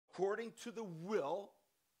according to the will,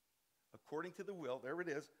 there it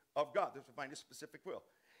is, of God. There's a specific will.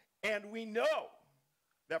 And we know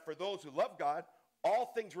that for those who love God,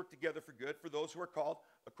 all things work together for good for those who are called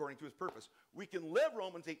according to his purpose. We can live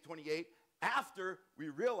Romans 8:28 after we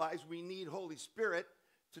realize we need Holy Spirit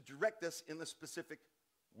to direct us in the specific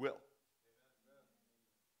will.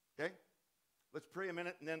 Okay? Let's pray a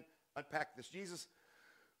minute and then unpack this. Jesus,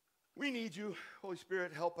 we need you. Holy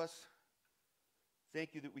Spirit, help us.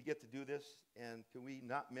 Thank you that we get to do this, and can we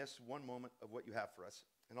not miss one moment of what you have for us?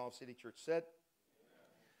 And all of City Church said. Amen.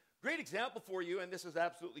 Great example for you, and this is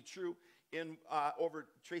absolutely true. Over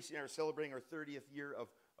Tracy and I are celebrating our 30th year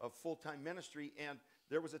of full-time ministry, and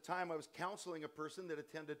there was a time I was counseling a person that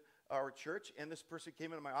attended our church, and this person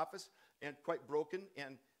came into my office and quite broken,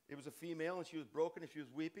 and it was a female, and she was broken, and she was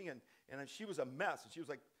weeping, and she was a mess, and she was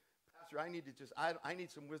like, Pastor, I need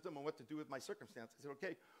some wisdom on what to do with my circumstance. I said,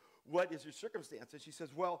 okay, what is your circumstance? And she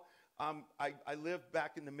says, well, I lived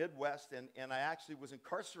back in the Midwest, and I actually was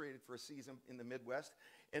incarcerated for a season in the Midwest,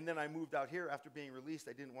 and then I moved out here after being released.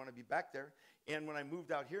 I didn't want to be back there, and when I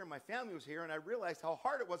moved out here, my family was here, and I realized how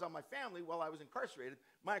hard it was on my family while I was incarcerated.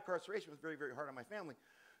 My incarceration was very, very hard on my family.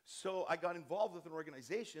 So I got involved with an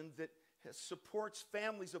organization that supports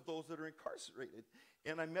families of those that are incarcerated.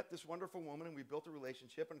 And I met this wonderful woman, and we built a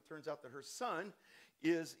relationship, and it turns out that her son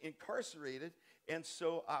is incarcerated. And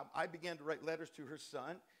so I began to write letters to her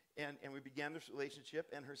son, and we began this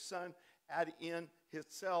relationship, and her son had in his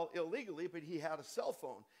cell illegally, but he had a cell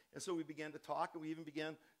phone. And so we began to talk, and we even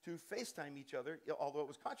began to FaceTime each other, although it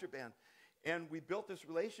was contraband. And we built this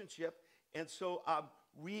relationship, and so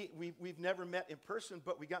we've never met in person,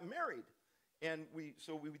 but we got married. And we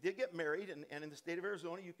did get married, and in the state of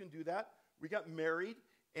Arizona, you can do that. We got married,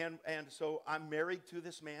 and so I'm married to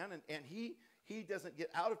this man, and he doesn't get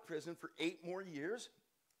out of prison for 8 more years.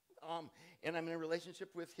 And I'm in a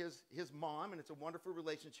relationship with his mom, and it's a wonderful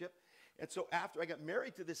relationship. And so after I got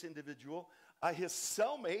married to this individual, his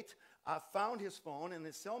cellmate found his phone, and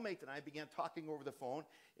his cellmate and I began talking over the phone,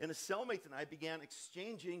 and his cellmate and I began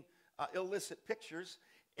exchanging illicit pictures.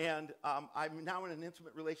 And I'm now in an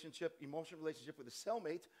intimate relationship, emotional relationship with a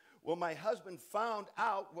cellmate. Well, my husband found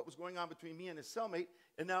out what was going on between me and his cellmate,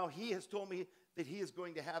 and now he has told me that he is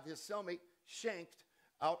going to have his cellmate shanked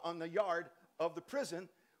out on the yard of the prison.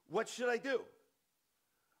 What should I do?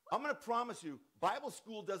 I'm going to promise you, Bible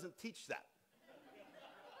school doesn't teach that.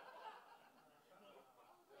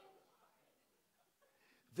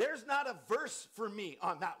 There's not a verse for me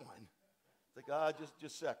on that one. It's like, just a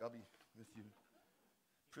sec, I'll be with you.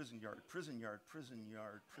 Prison yard, prison yard, prison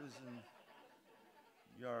yard, prison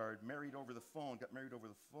yard. Married over the phone, got married over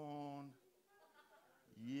the phone.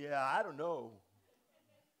 Yeah, I don't know.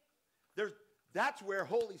 That's where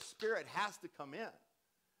Holy Spirit has to come in.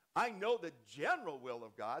 I know the general will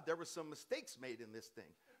of God. There were some mistakes made in this thing.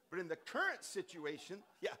 But in the current situation,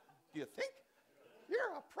 yeah, do you think?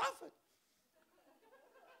 You're a prophet.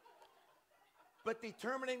 But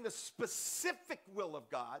determining the specific will of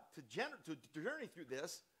God to journey through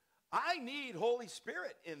this, I need Holy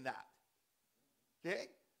Spirit in that. Okay?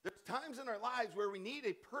 There's times in our lives where we need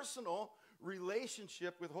a personal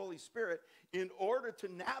relationship with Holy Spirit in order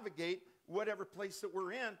to navigate whatever place that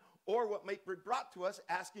we're in or what might be brought to us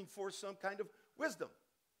asking for some kind of wisdom.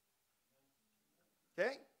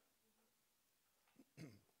 Okay?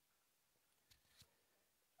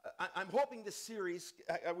 I'm hoping this series,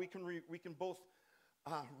 we can both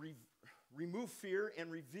remove fear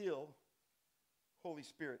and reveal Holy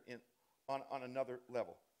Spirit on another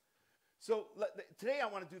level. So today I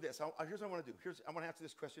want to do this. Here's what I want to do. I want to answer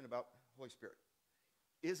this question about Holy Spirit.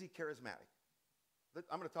 Is he charismatic?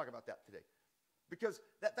 I'm going to talk about that today. Because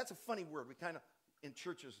that's a funny word. We kind of, in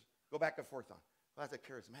churches, go back and forth on. Well, that's a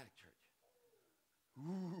charismatic church.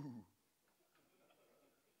 Ooh.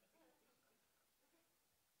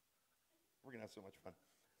 We're going to have so much fun.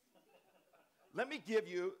 Let me give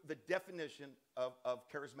you the definition of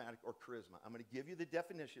charismatic or charisma. I'm going to give you the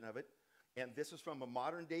definition of it. And this is from a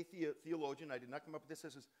modern-day theologian. I did not come up with this.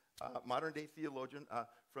 This is a modern-day theologian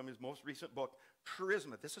from his most recent book,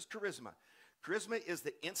 Charisma. This is charisma. Charisma is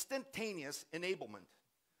the instantaneous enablement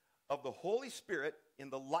of the Holy Spirit in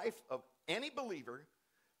the life of any believer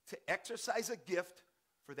to exercise a gift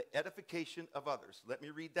for the edification of others. Let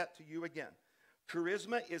me read that to you again.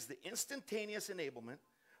 Charisma is the instantaneous enablement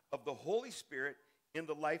of the Holy Spirit in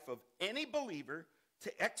the life of any believer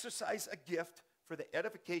to exercise a gift for the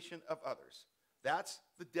edification of others. That's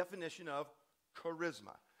the definition of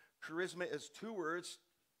charisma. Charisma is 2 words,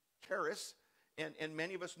 charis, and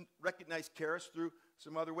many of us recognize charis through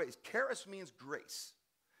some other ways. Charis means grace.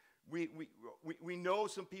 We know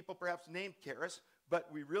some people perhaps named charis,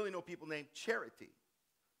 But we really know people named Charity,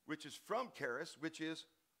 which is from charis, which is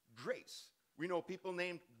grace. We know people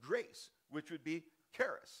named Grace, which would be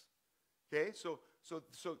charis. Okay, so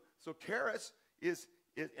charis is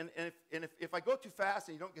and if I go too fast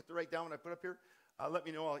and you don't get to write down what I put up here, let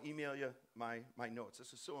me know. I'll email you my notes.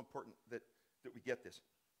 This is so important that we get this.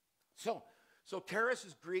 So charis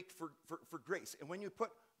is Greek for grace. And when you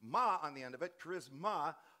put ma on the end of it,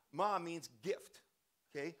 charisma, ma means gift.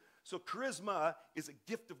 Okay? So charisma is a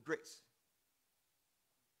gift of grace.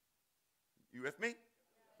 You with me?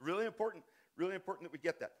 Really important that we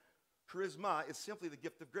get that. Charisma is simply the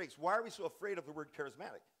gift of grace. Why are we so afraid of the word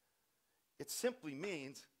charismatic? It simply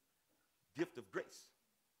means gift of grace.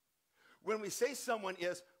 When we say someone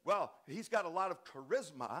is, well, he's got a lot of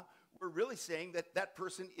charisma, we're really saying that that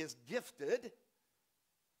person is gifted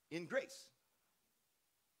in grace.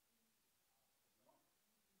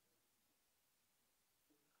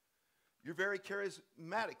 You're very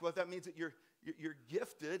charismatic. Well, that means that you're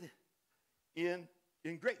gifted in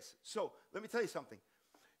grace. So let me tell you something.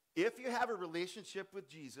 If you have a relationship with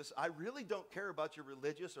Jesus, I really don't care about your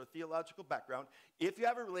religious or theological background. If you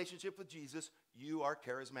have a relationship with Jesus, you are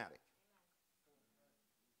charismatic.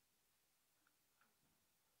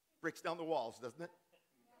 Breaks down the walls, doesn't it?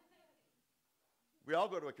 We all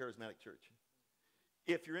go to a charismatic church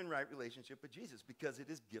if you're in right relationship with Jesus, because it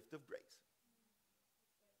is gift of grace.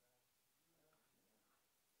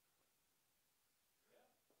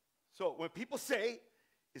 So when people say,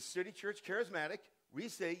 is City Church charismatic? We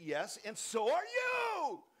say yes, and so are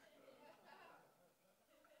you.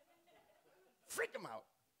 Freak them out.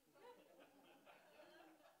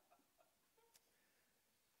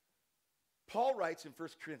 Paul writes in 1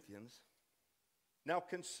 Corinthians, now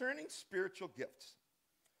concerning spiritual gifts,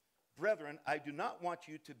 brethren, I do not want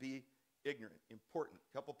you to be ignorant. Important.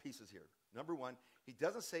 Couple pieces here. Number one, he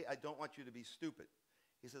doesn't say, I don't want you to be stupid.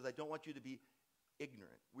 He says, I don't want you to be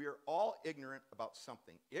ignorant. We are all ignorant about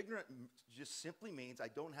something. Ignorant just simply means I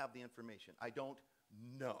don't have the information. I don't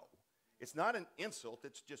know. It's not an insult.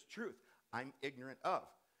 It's just truth. I'm ignorant of.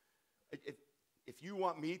 If you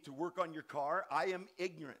want me to work on your car, I am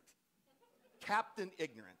ignorant. Captain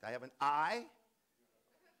Ignorant. I have an I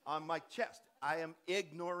on my chest. I am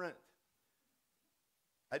ignorant.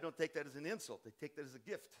 I don't take that as an insult. I take that as a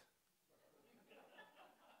gift.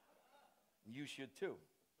 You should too.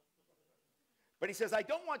 But he says, I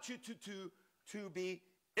don't want you to be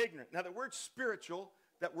ignorant. Now, the word spiritual,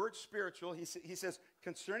 he says,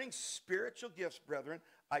 concerning spiritual gifts, brethren,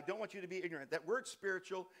 I don't want you to be ignorant. That word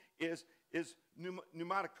spiritual is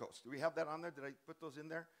pneumatikos. Do we have that on there? Did I put those in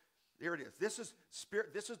there? There it is. This is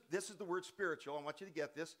spirit. This is the word spiritual. I want you to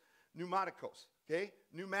get this. Pneumatikos. Okay?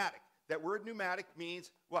 Pneumatic. That word pneumatic means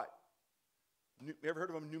what? You ever heard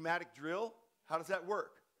of a pneumatic drill? How does that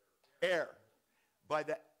work? Air. By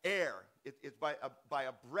the air. It's by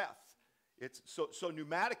a breath. So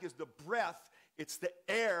pneumatic is the breath. It's the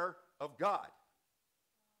air of God.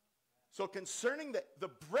 So concerning the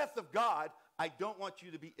breath of God, I don't want you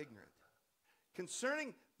to be ignorant.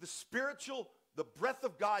 Concerning the spiritual, the breath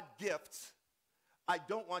of God gifts, I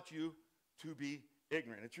don't want you to be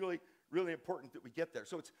ignorant. It's really, really important that we get there.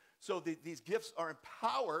 These gifts are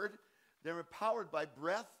empowered. They're empowered by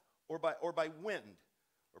breath or by wind.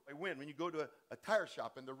 Or by wind. When you go to a tire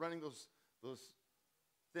shop and they're running those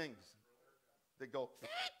things that go,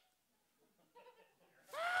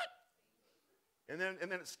 and then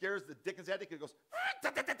it scares the dickens out of you. It goes,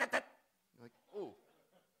 you're like, oh,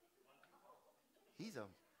 he's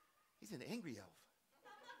an angry elf.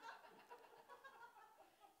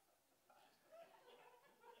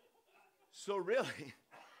 So really,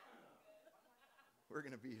 we're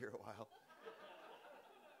going to be here a while.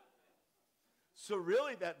 So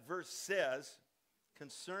really that verse says,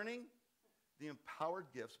 concerning the empowered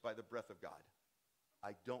gifts by the breath of God,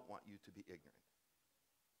 I don't want you to be ignorant.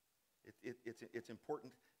 It's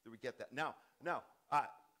important that we get that. Now,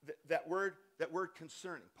 that word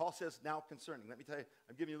concerning. Paul says now concerning. Let me tell you,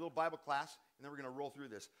 I'm giving you a little Bible class, and then we're going to roll through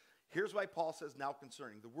this. Here's why Paul says now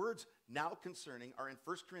concerning. The words now concerning are in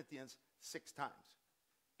 1 Corinthians 6 times.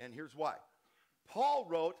 And here's why. Paul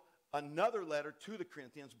wrote another letter to the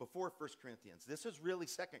Corinthians before 1 Corinthians. This is really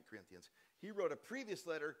 2 Corinthians. He wrote a previous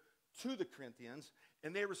letter to the Corinthians,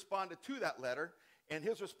 and they responded to that letter, and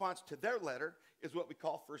his response to their letter is what we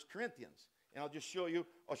call 1 Corinthians. And I'll show you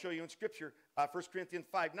in Scripture, 1 Corinthians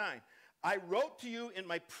 5:9. I wrote to you in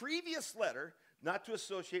my previous letter not to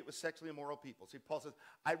associate with sexually immoral people. See, Paul says,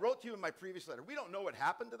 I wrote to you in my previous letter. We don't know what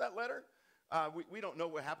happened to that letter. We don't know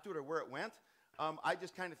what happened to it or where it went. I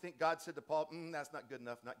just kind of think God said to Paul, that's not good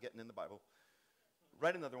enough, not getting in the Bible.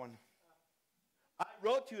 Write another one. I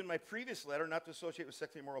wrote to you in my previous letter not to associate with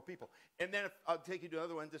sexually immoral people. And then I'll take you to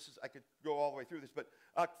another one. I could go all the way through this, but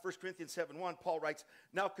 1 Corinthians 7:1, Paul writes,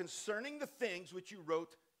 now concerning the things which you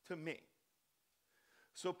wrote to me.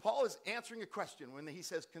 So Paul is answering a question when he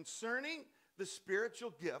says, concerning the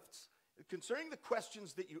spiritual gifts, concerning the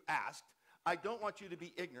questions that you asked, I don't want you to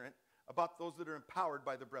be ignorant about those that are empowered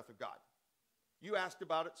by the breath of God. You asked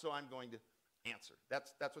about it, so I'm going to answer.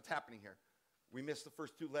 That's what's happening here. We missed the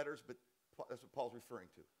first two letters, but that's what Paul's referring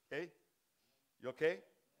to. Okay? You okay?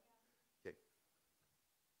 Okay.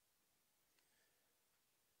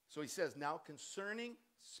 So he says, now concerning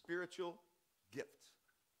spiritual gifts.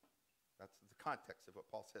 That's the context of what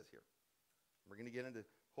Paul says here. We're going to get into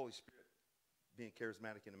Holy Spirit being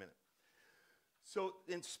charismatic in a minute. So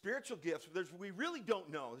in spiritual gifts, we really don't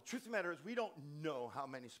know. The truth of the matter is we don't know how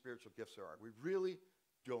many spiritual gifts there are. We really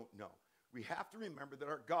don't know. We have to remember that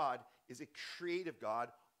our God is a creative God,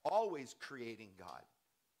 always creating God.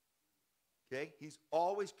 Okay? He's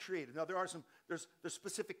always creative. Now there's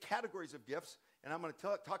specific categories of gifts, and I'm going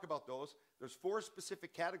to talk about those. There's 4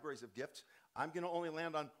 specific categories of gifts. I'm going to only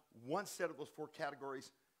land on one set of those 4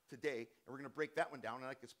 categories today, and we're going to break that one down, and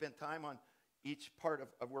I can spend time on each part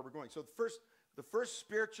of where we're going. So the first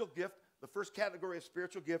spiritual gift, the first category of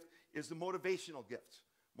spiritual gift is the motivational gifts.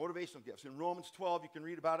 Motivational gifts. In Romans 12, you can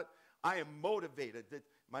read about it. I am motivated. That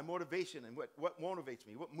my motivation and what motivates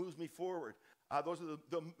me, what moves me forward. Those are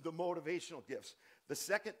the motivational gifts. The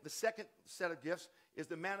second set of gifts is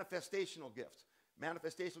the manifestational gifts.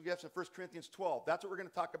 Manifestational gifts in 1 Corinthians 12. That's what we're going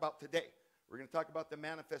to talk about today. We're going to talk about the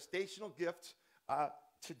manifestational gifts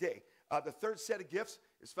today. The third set of gifts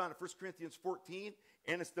is found in 1 Corinthians 14,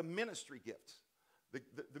 and it's the ministry gifts.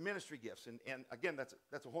 The ministry gifts. And again,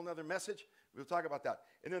 that's a whole other message. We'll talk about that.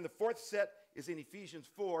 And then the fourth set is in Ephesians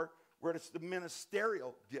 4, where it's the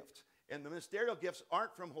ministerial gifts. And the ministerial gifts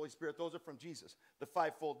aren't from Holy Spirit. Those are from Jesus, the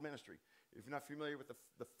fivefold ministry. If you're not familiar with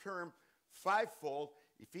the term fivefold,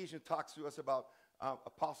 Ephesians talks to us about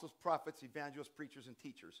apostles, prophets, evangelists, preachers, and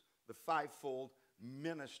teachers. The fivefold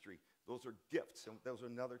ministry. Those are gifts, and those are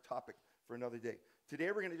another topic for another day. Today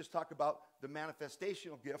we're going to just talk about the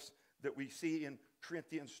manifestational gifts that we see in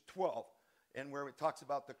Corinthians 12, and where it talks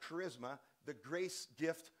about the charisma, the grace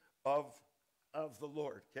gift of the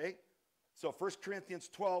Lord, okay? So 1 Corinthians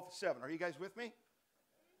 12:7. Are you guys with me?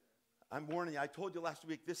 I'm warning you. I told you last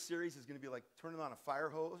week this series is going to be like turning on a fire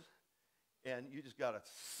hose, and you just got to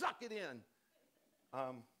suck it in.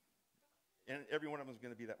 And every one of them is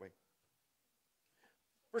going to be that way.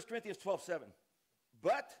 1 Corinthians 12:7.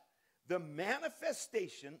 But the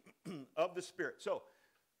manifestation of the Spirit. So,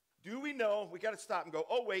 do we know, we got to stop and go,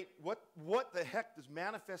 oh wait, what the heck does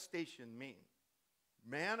manifestation mean?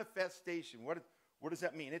 Manifestation, what does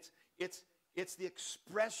that mean? It's the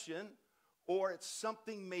expression, or it's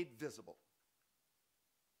something made visible.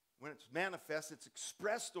 When it's manifest, it's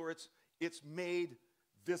expressed, or it's made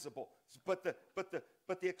visible. But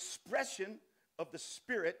the expression of the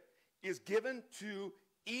Spirit is given to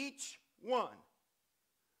each one.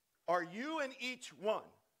 Are you in each one?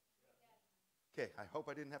 Okay, I hope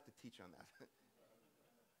I didn't have to teach on that.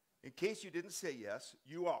 In case you didn't say yes,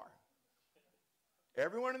 you are.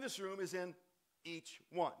 Everyone in this room is in each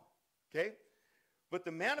one. Okay? But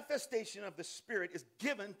the manifestation of the Spirit is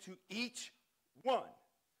given to each one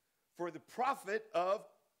for the profit of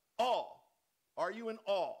all. Are you in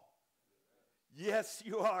all? Yes,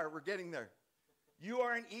 you are. We're getting there. You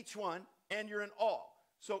are in each one, and you're in all.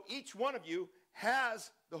 So each one of you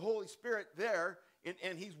has the Holy Spirit there,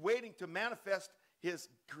 and he's waiting to manifest his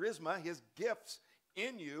charisma, his gifts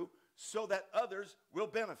in you, so that others will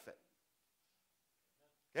benefit.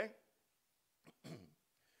 Okay?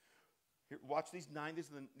 Here, watch these 9.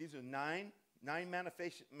 These are nine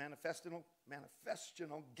manifestational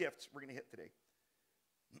gifts we're going to hit today.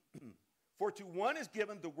 For to one is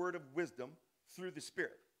given the word of wisdom through the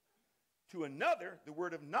Spirit. To another, the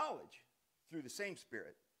word of knowledge through the same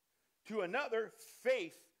Spirit. To another,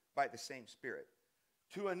 faith by the same Spirit.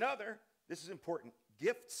 To another, this is important,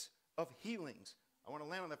 gifts of healings. I want to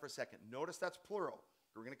land on that for a second. Notice that's plural.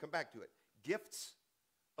 We're going to come back to it. Gifts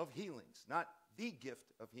of healings. Not the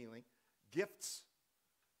gift of healing. Gifts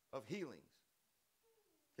of healings.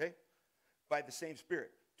 Okay? By the same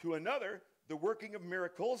Spirit. To another, the working of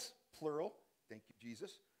miracles, plural. Thank you,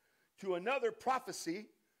 Jesus. To another, prophecy.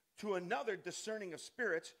 To another, discerning of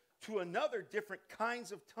spirits. To another, different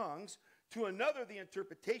kinds of tongues. To another, the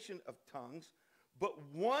interpretation of tongues.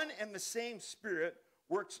 But one and the same Spirit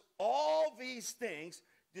works all these things,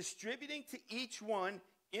 distributing to each one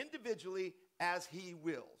individually as he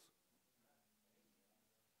wills.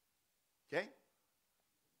 Okay?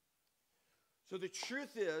 So the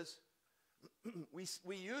truth is,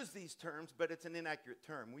 we use these terms, but it's an inaccurate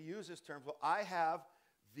term. We use this term, well, I have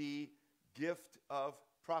the gift of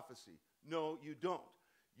prophecy. No, you don't.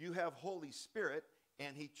 You have Holy Spirit,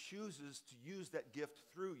 and he chooses to use that gift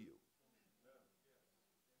through you.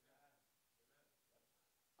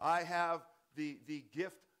 I have the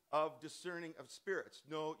gift of discerning of spirits.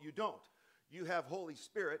 No, you don't. You have Holy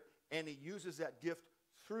Spirit, and he uses that gift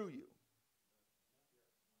through you.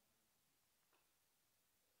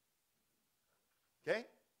 Okay?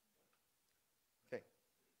 Okay.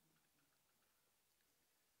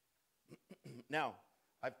 Now,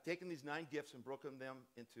 I've taken these 9 gifts and broken them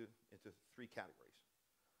into 3 categories.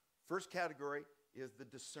 First category is the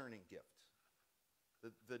discerning gift.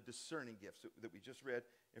 The discerning gifts that we just read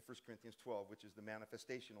in 1 Corinthians 12, which is the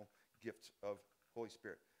manifestational gifts of Holy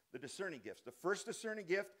Spirit. The discerning gifts. The first discerning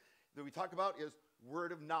gift that we talk about is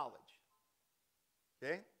word of knowledge.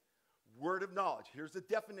 Okay? Word of knowledge. Here's the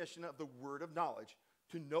definition of the word of knowledge.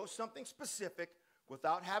 To know something specific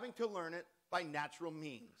without having to learn it by natural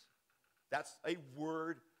means. That's a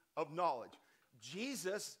word of knowledge.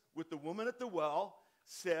 Jesus, with the woman at the well,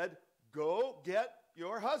 said, go get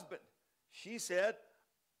your husband. She said,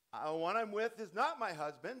 the one I'm with is not my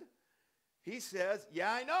husband. He says,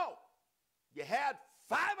 yeah, I know. You had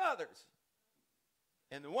 5 others.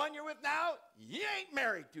 And the one you're with now, you ain't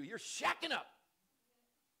married to. You're shacking up.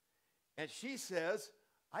 And she says,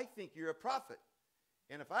 I think you're a prophet.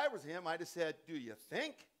 And if I was him, I'd have said, do you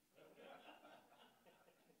think?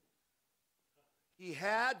 He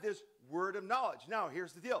had this word of knowledge. Now,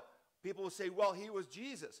 here's the deal. People will say, well, he was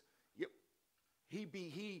Jesus.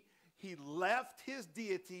 He left his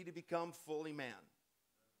deity to become fully man.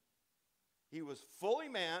 He was fully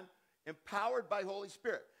man, empowered by Holy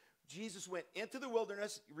Spirit. Jesus went into the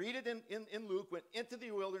wilderness, read it in Luke, went into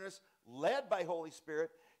the wilderness, led by Holy Spirit,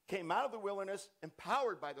 came out of the wilderness,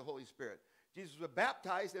 empowered by the Holy Spirit. Jesus was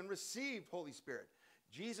baptized and received Holy Spirit.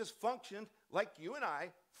 Jesus functioned like you and I,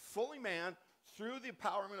 fully man, through the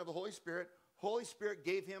empowerment of the Holy Spirit. Holy Spirit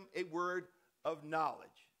gave him a word of knowledge.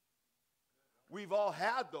 We've all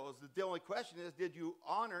had those. The only question is, did you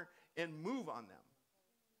honor and move on them?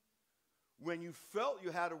 When you felt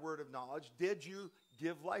you had a word of knowledge, did you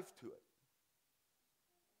give life to it?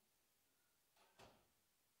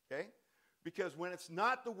 Okay? Because when it's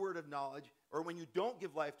not the word of knowledge, or when you don't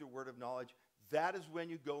give life to a word of knowledge, that is when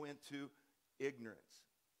you go into ignorance.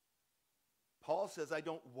 Paul says, I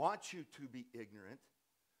don't want you to be ignorant.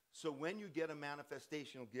 So when you get a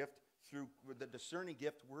manifestational gift through the discerning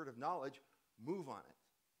gift, word of knowledge, move on it.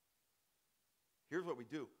 Here's what we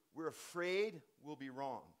do. We're afraid we'll be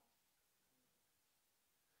wrong.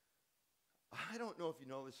 I don't know if you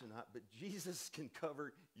know this or not, but Jesus can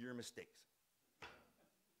cover your mistakes.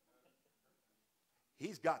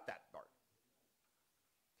 He's got that part.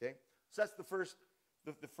 Okay? So that's the first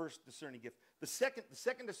discerning gift. The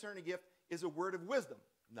second discerning gift is a word of wisdom,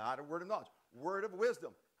 not a word of knowledge. Word of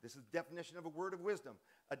wisdom. This is the definition of a word of wisdom.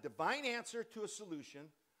 A divine answer to a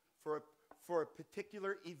solution for a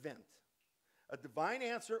particular event. A divine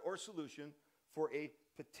answer or solution for a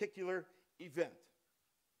particular event.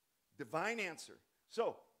 Divine answer.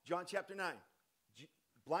 So, John chapter 9.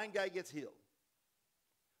 Blind guy gets healed.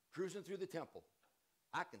 Cruising through the temple.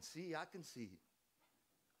 I can see. I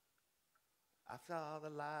saw the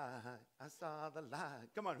light.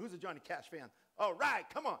 Come on, who's a Johnny Cash fan? All right,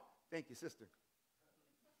 come on. Thank you, sister.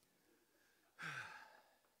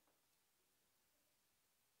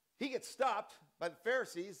 He gets stopped by the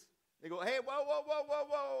Pharisees. They go, hey,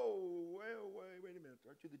 whoa. Wait a minute.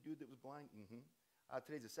 Aren't you the dude that was blind? Mm-hmm.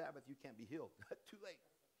 Today's the Sabbath. You can't be healed. Too late.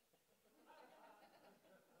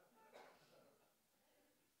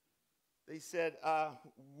 They said,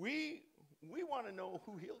 we want to know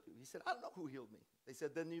who healed you. He said, I don't know who healed me. They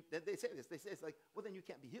said, then they say this. They say, it's like, well, then you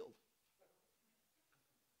can't be healed.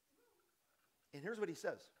 And here's what he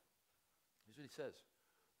says.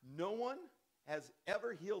 No one has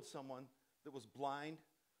ever healed someone that was blind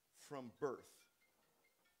from birth.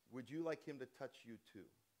 Would you like him to touch you too?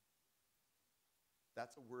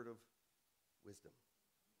 That's a word of wisdom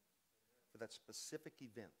for that specific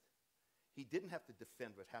event. He didn't have to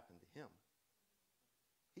defend what happened to him.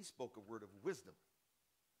 He spoke a word of wisdom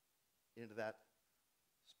into that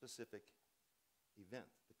specific event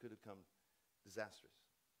that could have come disastrous.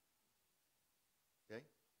 Okay?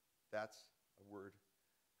 That's a word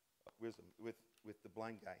of wisdom with the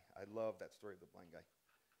blind guy. I love that story of the blind guy.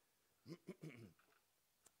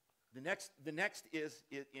 The next is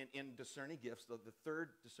in discerning gifts. The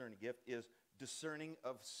third discerning gift is discerning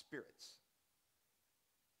of spirits.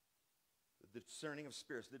 The discerning of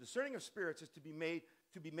spirits. The discerning of spirits is to be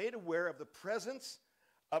made aware of the presence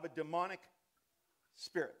of a demonic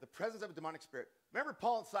spirit, the presence of a demonic spirit. Remember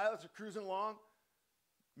Paul and Silas are cruising along?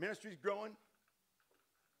 Ministry's growing.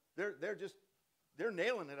 They're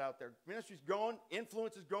nailing it out there. Ministry's growing.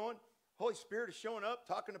 Influence is growing. Holy Spirit is showing up,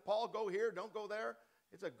 talking to Paul, go here, don't go there.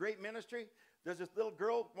 It's a great ministry. There's this little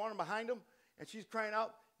girl running behind him, and she's crying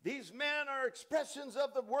out, these men are expressions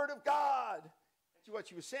of the word of God. And what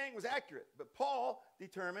she was saying was accurate. But Paul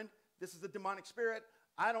determined, this is a demonic spirit.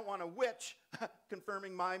 I don't want a witch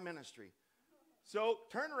confirming my ministry. So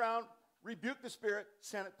turn around, rebuke the spirit,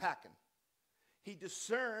 sent it packing. He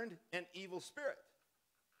discerned an evil spirit.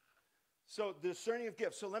 So discerning of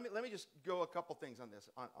gifts. So let me just go a couple things on this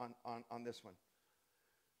on this one.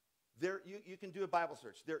 You can do a Bible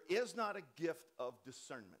search. There is not a gift of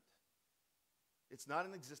discernment. It's not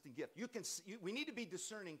an existing gift. We need to be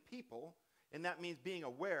discerning people, and that means being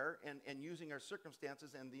aware and using our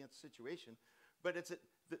circumstances and the situation. But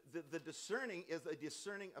the discerning is a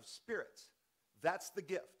discerning of spirits. That's the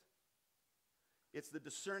gift. It's the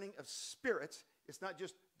discerning of spirits. It's not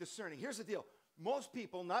just discerning. Here's the deal. Most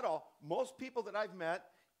people, not all, most people that I've met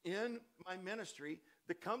in my ministry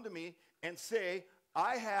that come to me and say,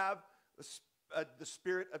 I have the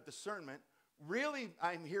spirit of discernment, really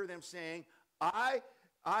I hear them saying, I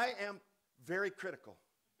am very critical.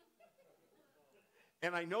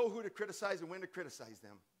 And I know who to criticize and when to criticize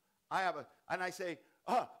them. And I say,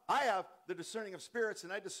 I have the discerning of spirits,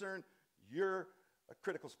 and I discern you're a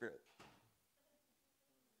critical spirit.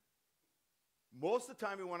 Most of the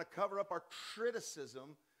time we want to cover up our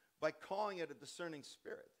criticism by calling it a discerning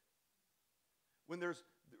spirit. When there's,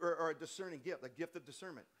 or a discerning gift, a gift of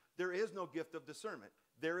discernment. There is no gift of discernment.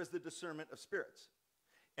 There is the discernment of spirits.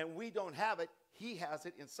 And we don't have it. He has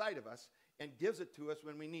it inside of us and gives it to us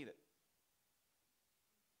when we need it.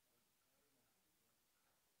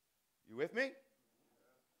 You with me?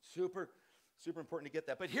 Super important to get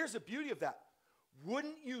that. But here's the beauty of that.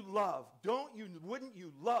 Wouldn't you love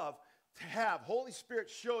to have Holy Spirit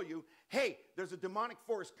show you, hey, there's a demonic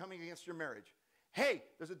force coming against your marriage. Hey,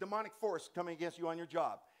 there's a demonic force coming against you on your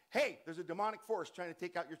job. Hey, there's a demonic force trying to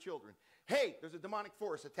take out your children. Hey, there's a demonic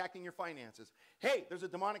force attacking your finances. Hey, there's a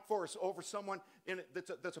demonic force over someone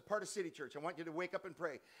that's a part of City Church. I want you to wake up and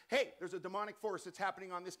pray. Hey, there's a demonic force that's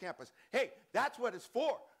happening on this campus. Hey, that's what it's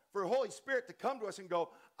for Holy Spirit to come to us and go,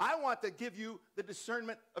 I want to give you the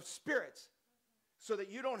discernment of spirits so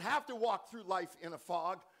that you don't have to walk through life in a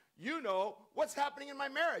fog. You know what's happening in my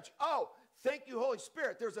marriage. Oh, thank you, Holy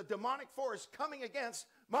Spirit. There's a demonic force coming against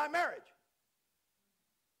my marriage.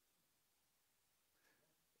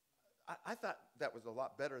 I thought that was a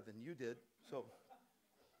lot better than you did. So,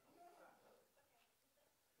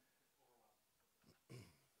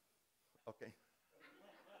 okay.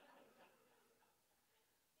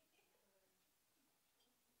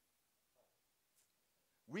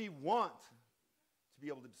 We want to be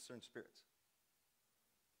able to discern spirits.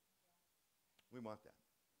 We want that.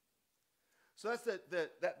 So that's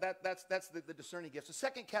the discerning gifts. The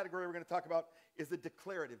second category we're going to talk about is the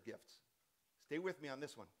declarative gifts. Stay with me on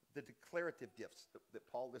this one. The declarative gifts that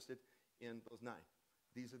Paul listed in those 9.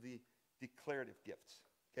 These are the declarative gifts.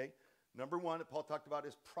 Okay? Number 1 that Paul talked about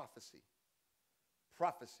is prophecy.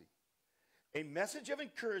 Prophecy. A message of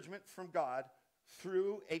encouragement from God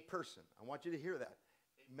through a person. I want you to hear that.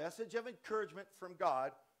 A message of encouragement from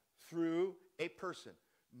God through a person.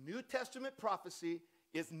 New Testament prophecy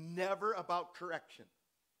is never about correction.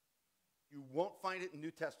 You won't find it in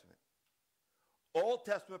New Testament. Old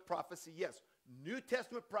Testament prophecy, yes. New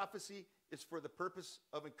Testament prophecy is for the purpose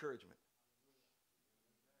of encouragement.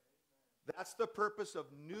 That's the purpose of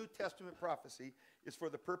New Testament prophecy, is for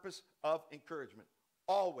the purpose of encouragement.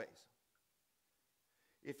 Always.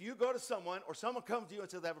 If you go to someone, or someone comes to you and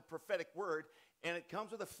says they have a prophetic word, and it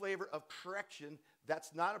comes with a flavor of correction,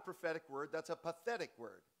 that's not a prophetic word, that's a pathetic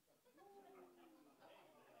word.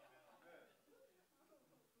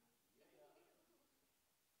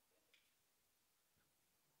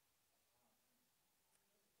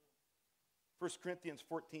 1 Corinthians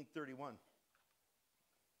 14:31.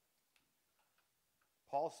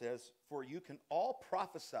 Paul says, for you can all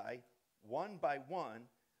prophesy one by one,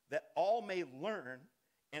 that all may learn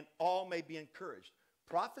and all may be encouraged.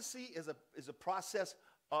 Prophecy is a process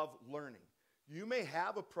of learning. You may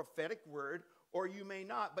have a prophetic word or you may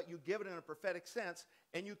not, but you give it in a prophetic sense,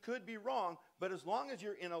 and you could be wrong, but as long as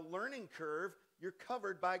you're in a learning curve, you're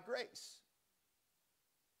covered by grace.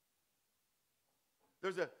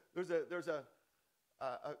 There's a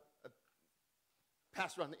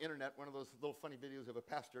pastor on the internet, one of those little funny videos of a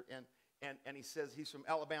pastor, and he says he's from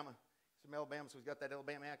Alabama. He's from Alabama, so he's got that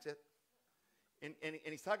Alabama accent. And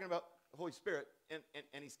he's talking about the Holy Spirit, and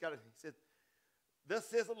he said, thus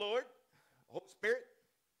says the Lord, Holy Spirit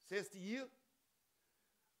says to you,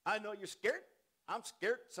 I know you're scared. I'm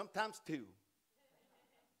scared sometimes too.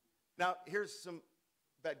 Now, here's some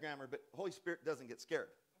bad grammar, but Holy Spirit doesn't get scared.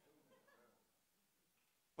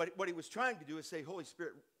 But what he was trying to do is say, Holy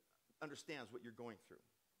Spirit understands what you're going through.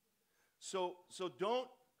 So don't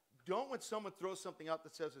when someone throws something out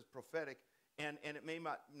that says it's prophetic, and it may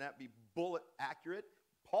not be bullet accurate.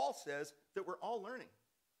 Paul says that we're all learning.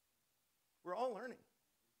 We're all learning.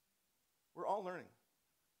 We're all learning.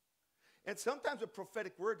 And sometimes a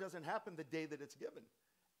prophetic word doesn't happen the day that it's given.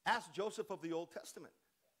 Ask Joseph of the Old Testament.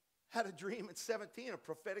 Had a dream at 17, a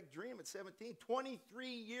prophetic dream at 17. 23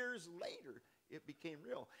 years later, it became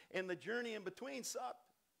real. And the journey in between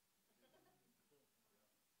sucked.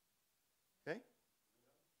 Okay?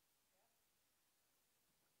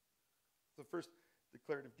 The first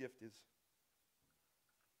declarative gift is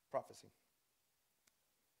prophecy.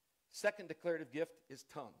 Second declarative gift is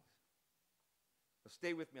tongues. Now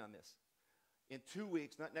stay with me on this. In 2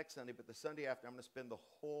 weeks, not next Sunday, but the Sunday after, I'm going to spend the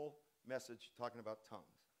whole message talking about tongues.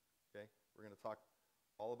 Okay? We're going to talk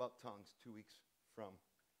all about tongues 2 weeks from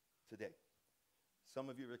today. Some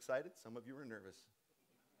of you are excited. Some of you are nervous.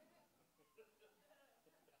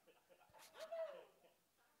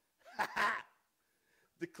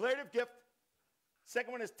 Declarative gift.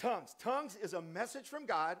 Second one is tongues. Tongues is a message from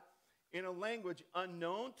God in a language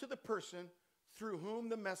unknown to the person through whom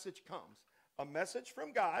the message comes. A message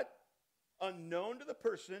from God unknown to the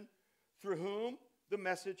person through whom the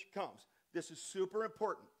message comes. This is super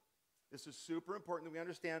important. This is super important that we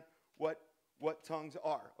understand what tongues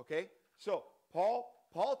are, okay? So Paul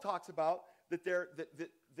talks about that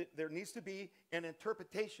there needs to be an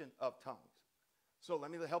interpretation of tongues. So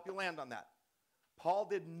let me help you land on that. Paul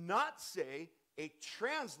did not say a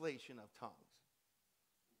translation of tongues.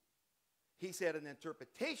 He said an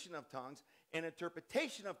interpretation of tongues. An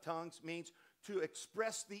interpretation of tongues means to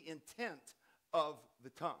express the intent of the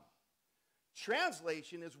tongue.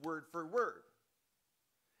 Translation is word for word.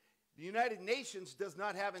 The United Nations does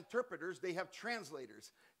not have interpreters, they have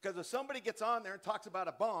translators. Because if somebody gets on there and talks about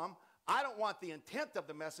a bomb, I don't want the intent of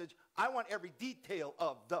the message, I want every detail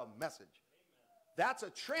of the message. Amen. That's a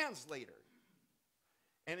translator.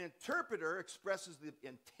 An interpreter expresses the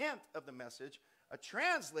intent of the message. A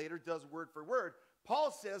translator does word for word.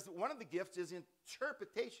 Paul says that one of the gifts is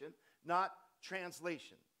interpretation, not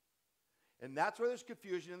translation. And that's where there's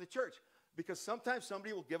confusion in the church. Because sometimes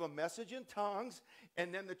somebody will give a message in tongues,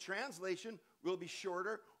 and then the translation will be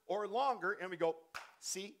shorter or longer, and we go,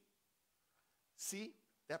 see,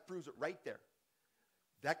 that proves it right there.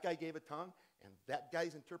 That guy gave a tongue, and that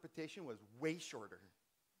guy's interpretation was way shorter.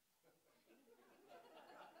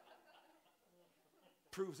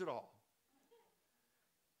 Proves it all.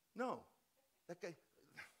 No, that guy.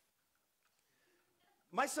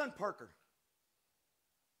 My son Parker,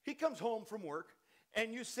 he comes home from work,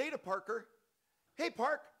 and you say to Parker, hey,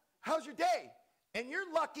 Park, how's your day? And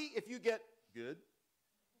you're lucky if you get good.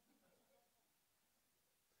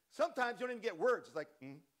 Sometimes you don't even get words. It's like,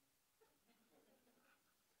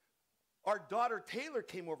 Our daughter Taylor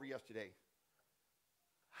came over yesterday.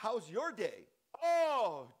 How's your day?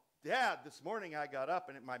 Oh, Dad, this morning I got up,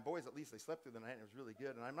 and my boys, at least they slept through the night, and it was really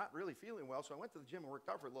good, and I'm not really feeling well, so I went to the gym and worked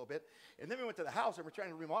out for a little bit, and then we went to the house, and we're trying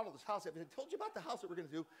to remodel this house. I told you about the house that we're going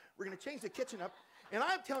to do. We're going to change the kitchen up, and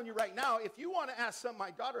I'm telling you right now, if you want to ask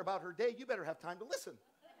my daughter about her day, you better have time to listen.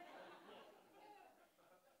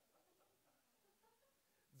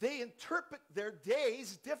 They interpret their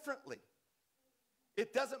days differently.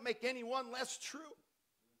 It doesn't make any one less true.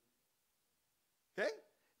 Okay?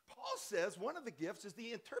 Paul says one of the gifts is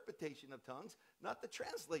the interpretation of tongues, not the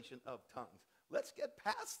translation of tongues. Let's get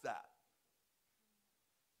past that.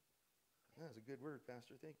 That's a good word,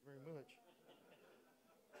 Pastor. Thank you very much.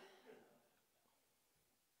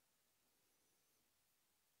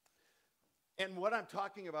 And what I'm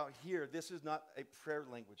talking about here, this is not a prayer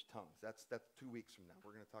language tongues. That's 2 weeks from now.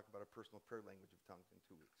 We're going to talk about a personal prayer language of tongues in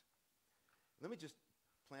 2 weeks. Let me just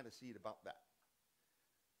plant a seed about that.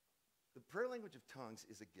 The prayer language of tongues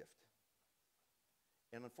is a gift.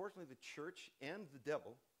 And unfortunately, the church and the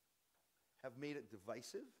devil have made it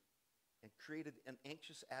divisive and created an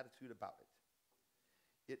anxious attitude about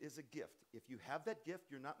it. It is a gift. If you have that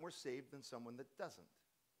gift, you're not more saved than someone that doesn't.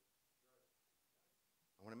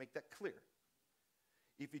 I want to make that clear.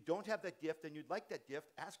 If you don't have that gift and you'd like that gift,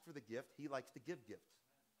 ask for the gift. He likes to give gifts.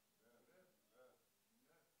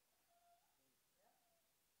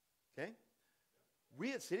 Okay?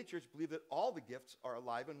 We at City Church believe that all the gifts are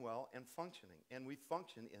alive and well and functioning, and we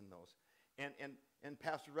function in those. And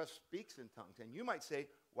Pastor Russ speaks in tongues. And you might say,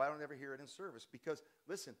 why don't I ever hear it in service? Because,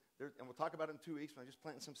 listen, and we'll talk about it in 2 weeks, but I'm just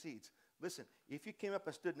planting some seeds. Listen, if you came up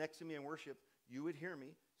and stood next to me in worship, you would hear me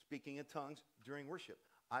speaking in tongues during worship.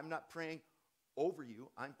 I'm not praying over you.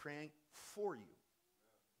 I'm praying for you.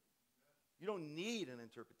 You don't need an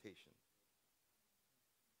interpretation.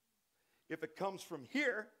 If it comes from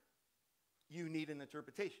here, you need an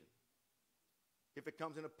interpretation. If it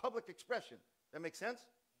comes in a public expression, that makes sense?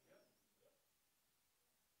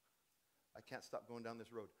 I can't stop going down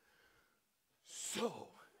this road. So,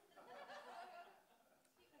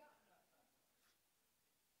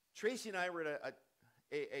 Tracy and I were at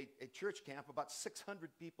a church camp, about 600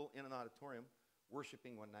 people in an auditorium,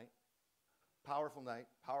 worshiping one night. Powerful night,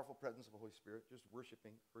 powerful presence of the Holy Spirit, just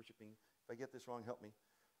worshiping. If I get this wrong, help me.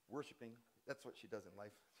 Worshiping, that's what she does in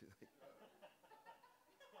life.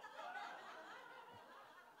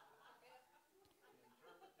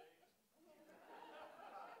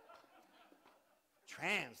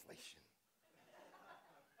 Translation.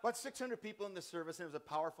 About 600 people in this service, and it was a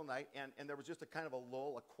powerful night, and there was just a kind of a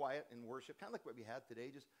lull, a quiet in worship, kind of like what we had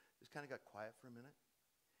today, just kind of got quiet for a minute.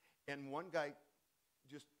 And one guy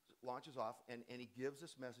just launches off, and he gives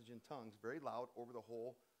this message in tongues very loud over the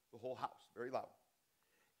whole house, very loud.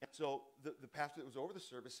 And so the pastor that was over the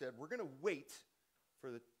service said, we're going to wait for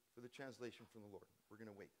the translation from the Lord. We're going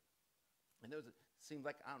to wait. And it seemed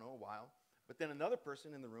like, I don't know, a while. But then another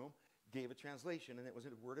person in the room gave a translation, and it was a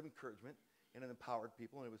word of encouragement, and it empowered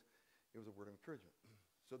people, and it was a word of encouragement.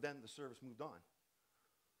 So then the service moved on.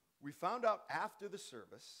 We found out after the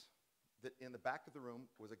service that in the back of the room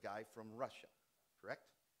was a guy from Russia, correct?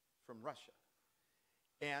 From Russia.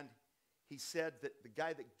 And he said that the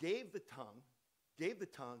guy that gave the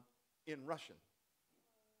tongue in Russian.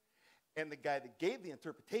 And the guy that gave the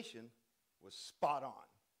interpretation was spot on.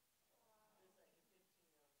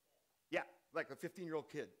 Yeah, like a 15-year-old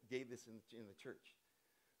kid gave this in the church.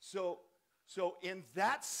 So in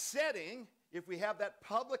that setting, if we have that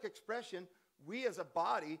public expression, we as a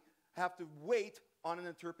body have to wait on an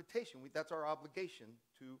interpretation. That's our obligation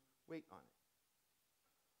to wait on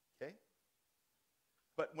it. Okay?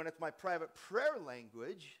 But when it's my private prayer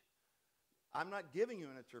language, I'm not giving you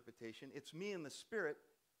an interpretation. It's me in the Spirit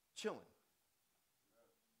chilling.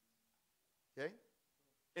 Okay?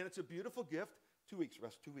 And it's a beautiful gift. 2 weeks,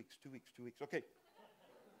 Russ, 2 weeks, 2 weeks, 2 weeks. Okay.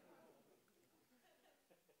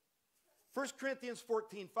 1 Corinthians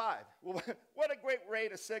 14:5. Well, what a great way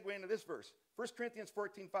to segue into this verse. 1 Corinthians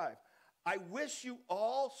 14:5. I wish you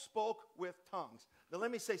all spoke with tongues. Now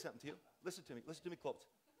let me say something to you. Listen to me. Listen to me close.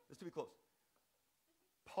 Listen to me close.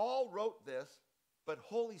 Paul wrote this, but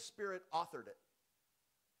Holy Spirit authored it.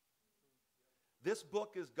 This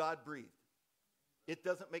book is God-breathed. It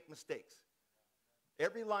doesn't make mistakes.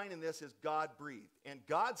 Every line in this is God-breathed. And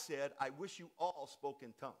God said, I wish you all spoke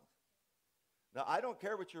in tongues. Now, I don't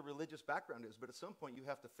care what your religious background is, but at some point you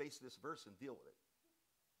have to face this verse and deal with it.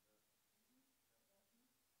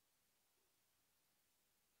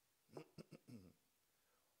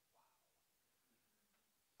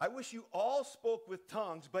 I wish you all spoke with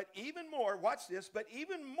tongues, but even more, watch this, but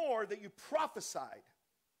even more that you prophesied.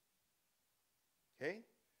 Okay?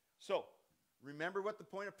 So, remember what the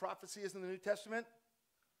point of prophecy is in the New Testament?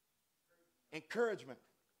 Encouragement.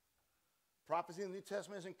 Prophecy in the New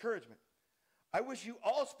Testament is encouragement. I wish you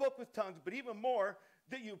all spoke with tongues, but even more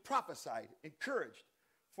that you prophesied, encouraged.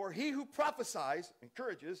 For he who prophesies,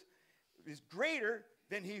 encourages, is greater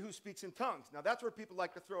than he who speaks in tongues. Now that's where people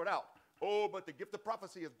like to throw it out. Oh, but the gift of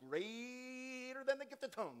prophecy is greater than the gift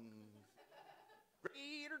of tongues.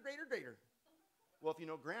 Greater, greater, greater. Well, if you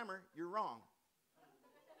know grammar, you're wrong.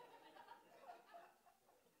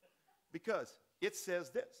 Because it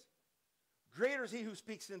says this. Greater is he who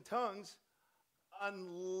speaks in tongues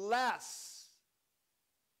unless.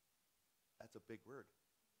 That's a big word.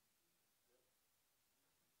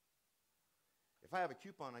 If I have a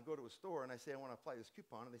coupon, I go to a store and I say I want to apply this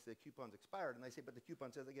coupon, and they say the coupon's expired, and they say, but the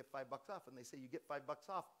coupon says I get $5 off, and they say you get $5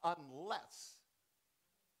 off unless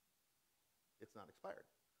it's not expired.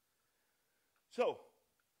 So,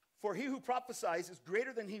 for he who prophesies is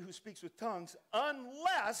greater than he who speaks with tongues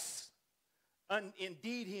unless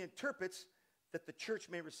indeed he interprets, that the church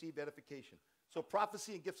may receive edification. So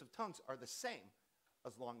prophecy and gifts of tongues are the same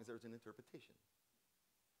as long as there's an interpretation.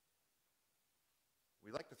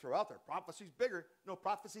 We like to throw out there, prophecy's bigger. No,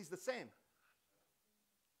 prophecy's the same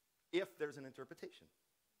if there's an interpretation.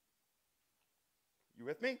 You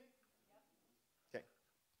with me? Okay.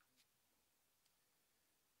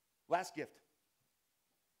 Last gift.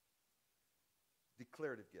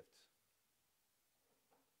 Declarative gifts.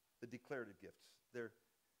 The declarative gifts. They're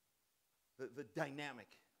the dynamic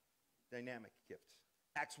gifts.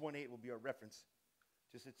 Acts 1:8 will be our reference.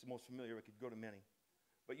 Just it's the most familiar. We could go to many.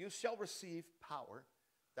 But you shall receive power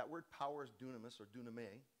That word power is dunamis or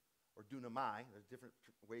duname or dunamai. There's different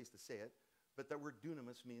ways to say it. But that word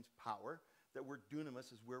dunamis means power. That word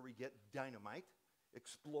dunamis is where we get dynamite,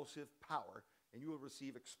 explosive power. And you will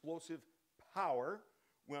receive explosive power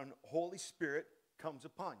when Holy Spirit comes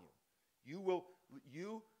upon you. You will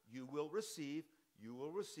receive.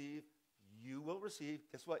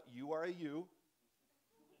 Guess what? You are a you.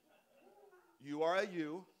 You are a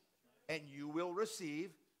you. And you will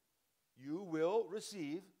receive. You will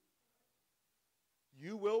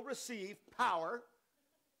receive power.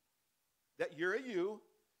 That you're a you.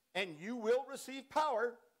 And you will receive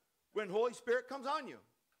power when Holy Spirit comes on you.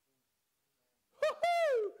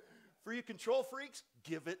 Woo-hoo! For you control freaks,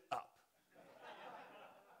 give it up.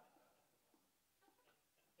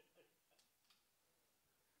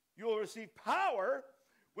 You will receive power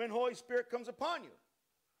when Holy Spirit comes upon you.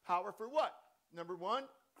 Power for what? Number one,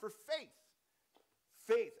 for faith.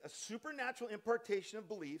 Faith, a supernatural impartation of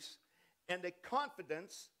beliefs and a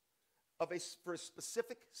confidence for a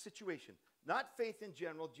specific situation. Not faith in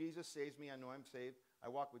general. Jesus saves me. I know I'm saved. I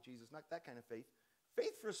walk with Jesus. Not that kind of faith.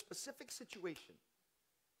 Faith for a specific situation.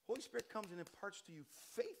 Holy Spirit comes and imparts to you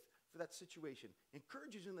faith for that situation.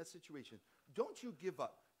 Encourages you in that situation. Don't you give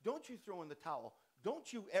up. Don't you throw in the towel.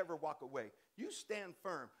 Don't you ever walk away. You stand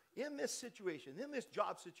firm in this situation, in this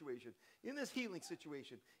job situation, in this healing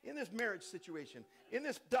situation, in this marriage situation, in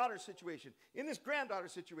this daughter situation, in this granddaughter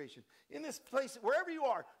situation, in this place, wherever you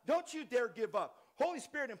are. Don't you dare give up. Holy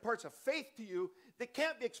Spirit imparts a faith to you that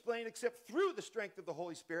can't be explained except through the strength of the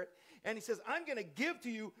Holy Spirit. And he says, I'm going to give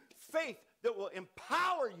to you faith that will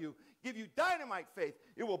empower you, give you dynamite faith.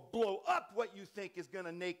 It will blow up what you think is going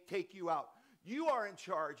to take you out. You are in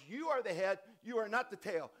charge. You are the head. You are not the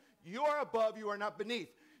tail. You are above. You are not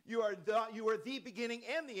beneath. You are the beginning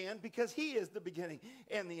and the end because he is the beginning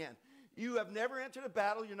and the end. You have never entered a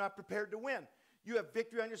battle you're not prepared to win. You have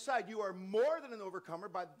victory on your side. You are more than an overcomer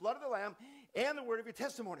by the blood of the Lamb and the word of your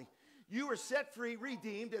testimony. You are set free,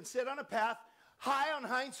 redeemed, and set on a path high on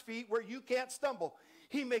hinds feet where you can't stumble.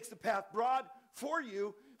 He makes the path broad for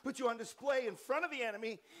you, puts you on display in front of the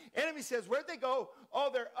enemy. Enemy says, where'd they go? Oh,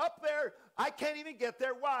 they're up there. I can't even get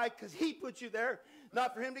there. Why? Because he put you there,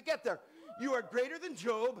 not for him to get there. You are greater than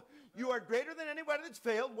Job. You are greater than anybody that's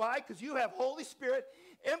failed. Why? Because you have Holy Spirit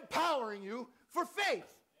empowering you for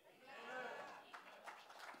faith.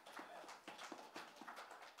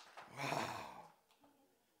 Wow.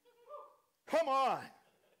 Come on.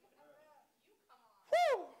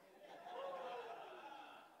 Woo.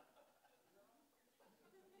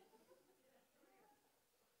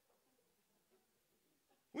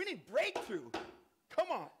 We need breakthrough. Come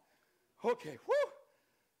on. Okay. Woo.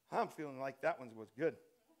 I'm feeling like that one was good.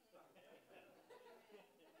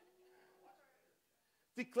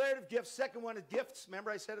 Declarative gifts. Second one is gifts.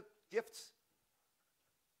 Remember I said it? Gifts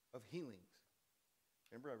of healings.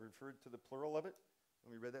 Remember I referred to the plural of it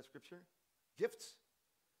when we read that scripture? Gifts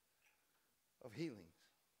of healings.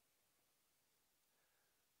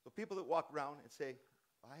 So people that walk around and say,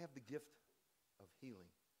 I have the gift of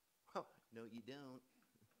healing. Well, no, you don't.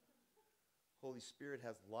 Holy Spirit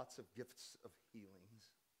has lots of gifts of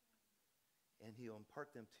healings. And he'll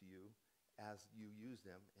impart them to you as you use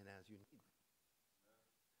them and as you need them.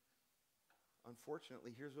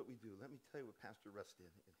 Unfortunately, here's what we do. Let me tell you what Pastor Russ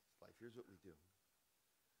did in his life. Here's what we do.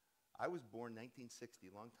 I was born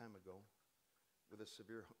 1960, a long time ago, with a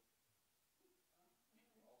severe...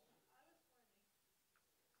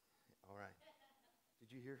 All right.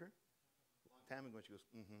 Did you hear her? A long time ago, she goes,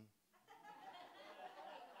 mm-hmm.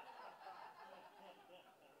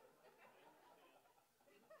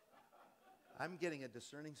 I'm getting a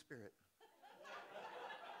discerning spirit.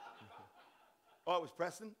 Oh, it was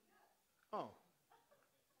Preston? Oh.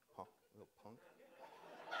 Oh, little punk.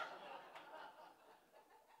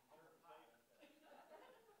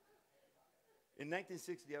 In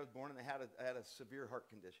 1960, I was born, and I had a severe heart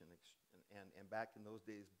condition. And back in those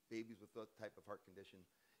days, babies with that type of heart condition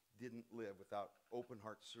didn't live without open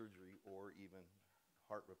heart surgery or even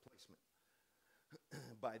heart replacement.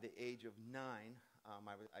 By the age of 9,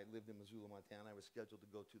 I lived in Missoula, Montana. I was scheduled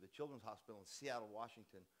to go to the Children's Hospital in Seattle,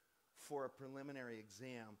 Washington for a preliminary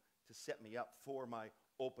exam to set me up for my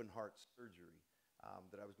open heart surgery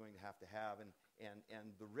that I was going to have. And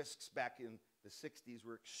the risks back in the 60s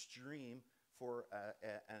were extreme for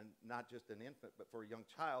and not just an infant, but for a young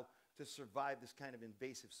child to survive this kind of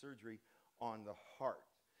invasive surgery on the heart.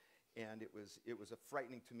 And it was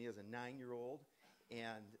frightening to me as a 9-year-old.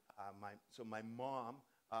 And so my mom,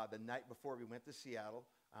 the night before we went to Seattle,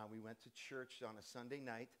 we went to church on a Sunday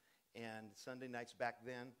night. And Sunday nights back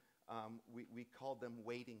then, we called them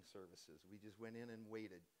waiting services. We just went in and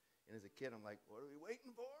waited. And as a kid, I'm like, what are we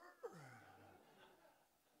waiting for?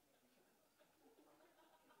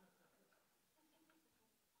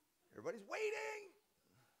 Everybody's waiting.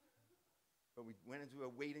 But we went into a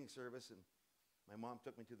waiting service, and my mom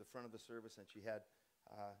took me to the front of the service, and she had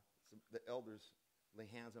the elders lay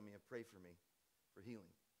hands on me and pray for me for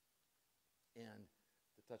healing and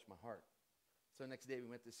to touch my heart. So the next day we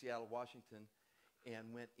went to Seattle, Washington,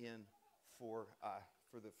 and went in for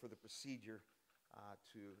the procedure.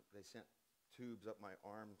 They sent tubes up my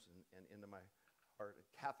arms and into my heart.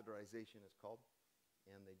 Catheterization is called,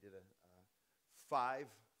 and they did five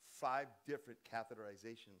different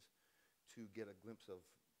catheterizations to get a glimpse of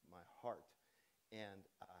my heart. And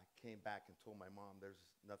I came back and told my mom there's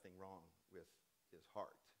nothing wrong with his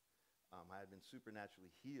heart. I had been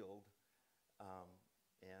supernaturally healed,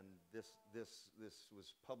 and this was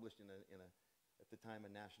published in at the time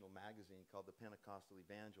a national magazine called the Pentecostal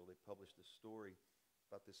Evangel. They published a story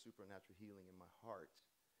about this supernatural healing in my heart.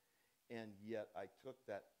 And yet I took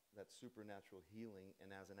that supernatural healing,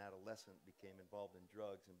 and as an adolescent became involved in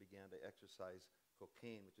drugs and began to exercise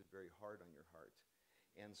cocaine, which is very hard on your heart.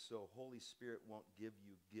 And so Holy Spirit won't give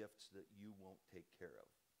you gifts that you won't take care of.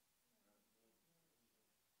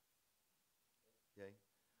 Okay?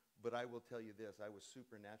 But I will tell you this, I was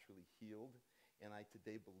supernaturally healed, and I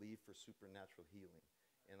today believe for supernatural healing.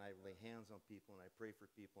 And I lay hands on people, and I pray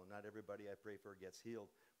for people, and not everybody I pray for gets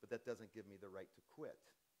healed, but that doesn't give me the right to quit.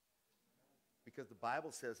 Because the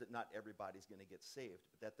Bible says that not everybody's going to get saved,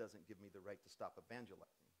 but that doesn't give me the right to stop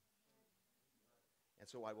evangelizing. And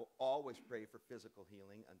so I will always pray for physical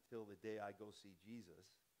healing until the day I go see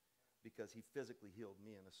Jesus, because he physically healed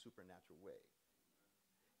me in a supernatural way.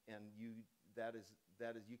 And you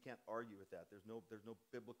can't argue with that. There's no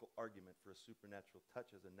biblical argument for a supernatural touch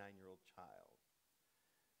as a 9-year-old child.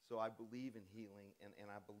 So I believe in healing, and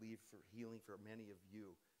I believe for healing for many of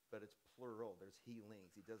you, but it's plural. There's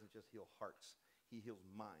healings. He doesn't just heal hearts. He heals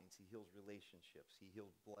minds. He heals relationships. He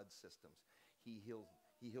heals blood systems. He heals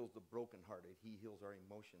the brokenhearted. He heals our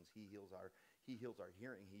emotions. He heals our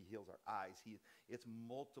hearing. He heals our eyes. It's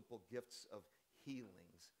multiple gifts of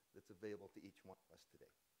healings that's available to each one of us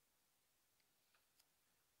today.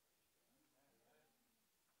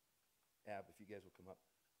 Ab, if you guys will come up.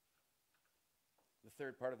 The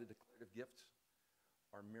third part of the declarative gifts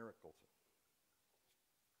are miracles.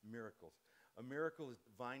 Miracles. A miracle is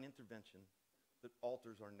divine intervention that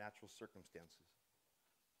alters our natural circumstances.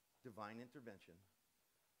 Divine intervention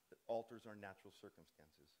that alters our natural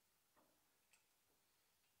circumstances.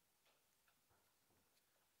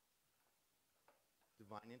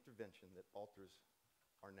 Divine intervention that alters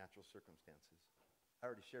our natural circumstances. I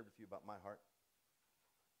already shared with you about my heart.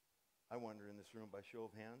 I wonder in this room, by show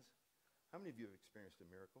of hands, how many of you have experienced a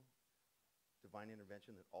miracle? Divine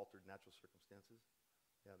intervention that altered natural circumstances?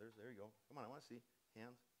 Yeah, there you go. Come on, I want to see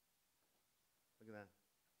hands. Look at that.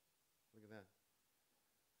 Look at that.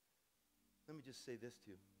 Let me just say this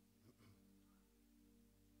to you.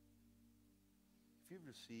 If you've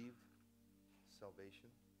received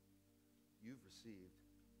salvation, you've received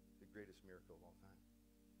the greatest miracle of all time.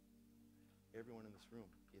 Everyone in this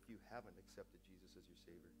room, if you haven't accepted Jesus as your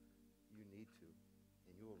Savior, you need to,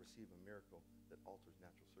 and you will receive a miracle that alters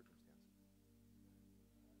natural circumstances.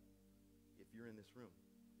 If you're in this room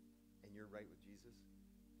and you're right with Jesus,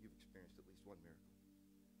 you've experienced at least one miracle.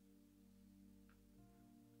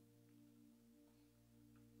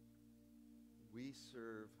 We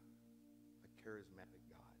serve a charismatic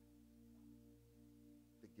God,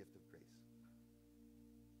 the gift of grace.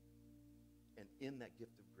 And in that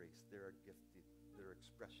gift of grace, there are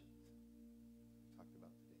expressions we talked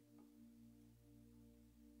about today.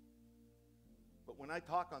 But when I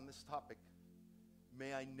talk on this topic,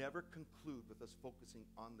 may I never conclude with us focusing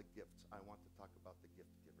on the gifts. I want to talk about the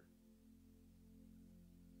gift giver.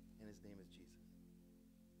 And his name is Jesus.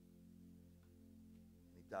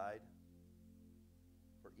 And he died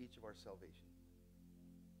for each of our salvation.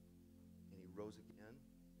 And he rose again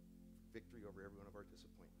for victory over every one of our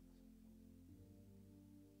disappointments.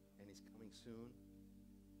 And he's coming soon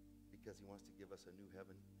because he wants to give us a new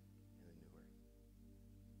heaven and a new earth.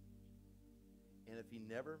 And if he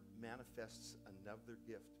never manifests another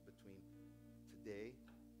gift between today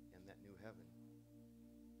and that new heaven,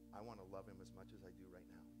 I want to love him as much as I do right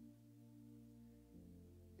now.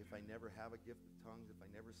 If I never have a gift of tongues, if I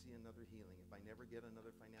never see another healing, if I never get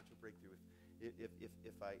another financial breakthrough,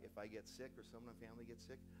 if I get sick or someone in my family gets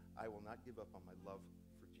sick, I will not give up on my love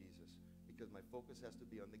for Jesus, because my focus has to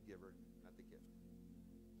be on the giver, not the gift.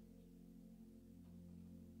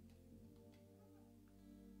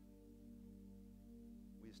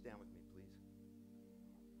 Will you stand with me, please?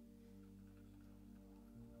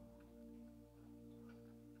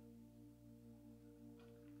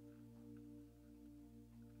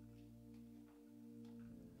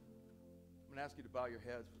 I'm going to ask you to bow your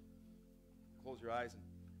heads, close your eyes, and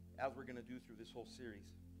as we're going to do through this whole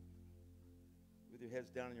series, with your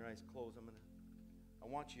heads down and your eyes closed, I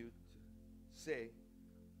want you to say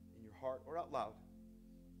in your heart or out loud,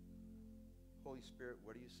 Holy Spirit,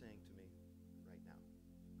 what are you saying to me right now?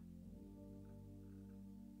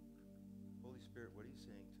 Holy Spirit, what are you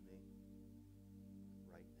saying to me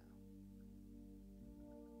right now?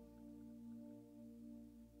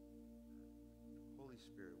 Holy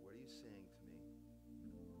Spirit, what are you saying to me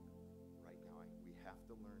right now? We have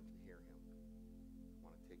to learn to hear him. I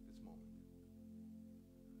want to take this moment.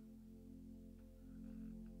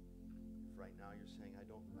 If right now you're saying, I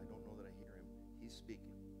don't know that I hear him, he's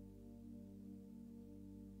speaking.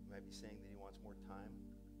 He might be saying that he wants more time.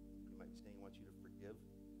 He might be saying he wants you to forgive.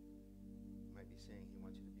 He might be saying he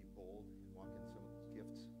wants you to be bold and walk in some of those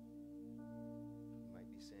gifts. He might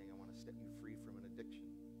be saying, I want to set you free from an addiction.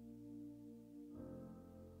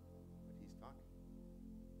 But he's talking.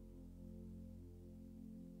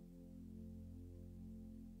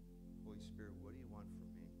 Holy Spirit, what do you want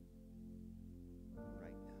from me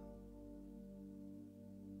right now?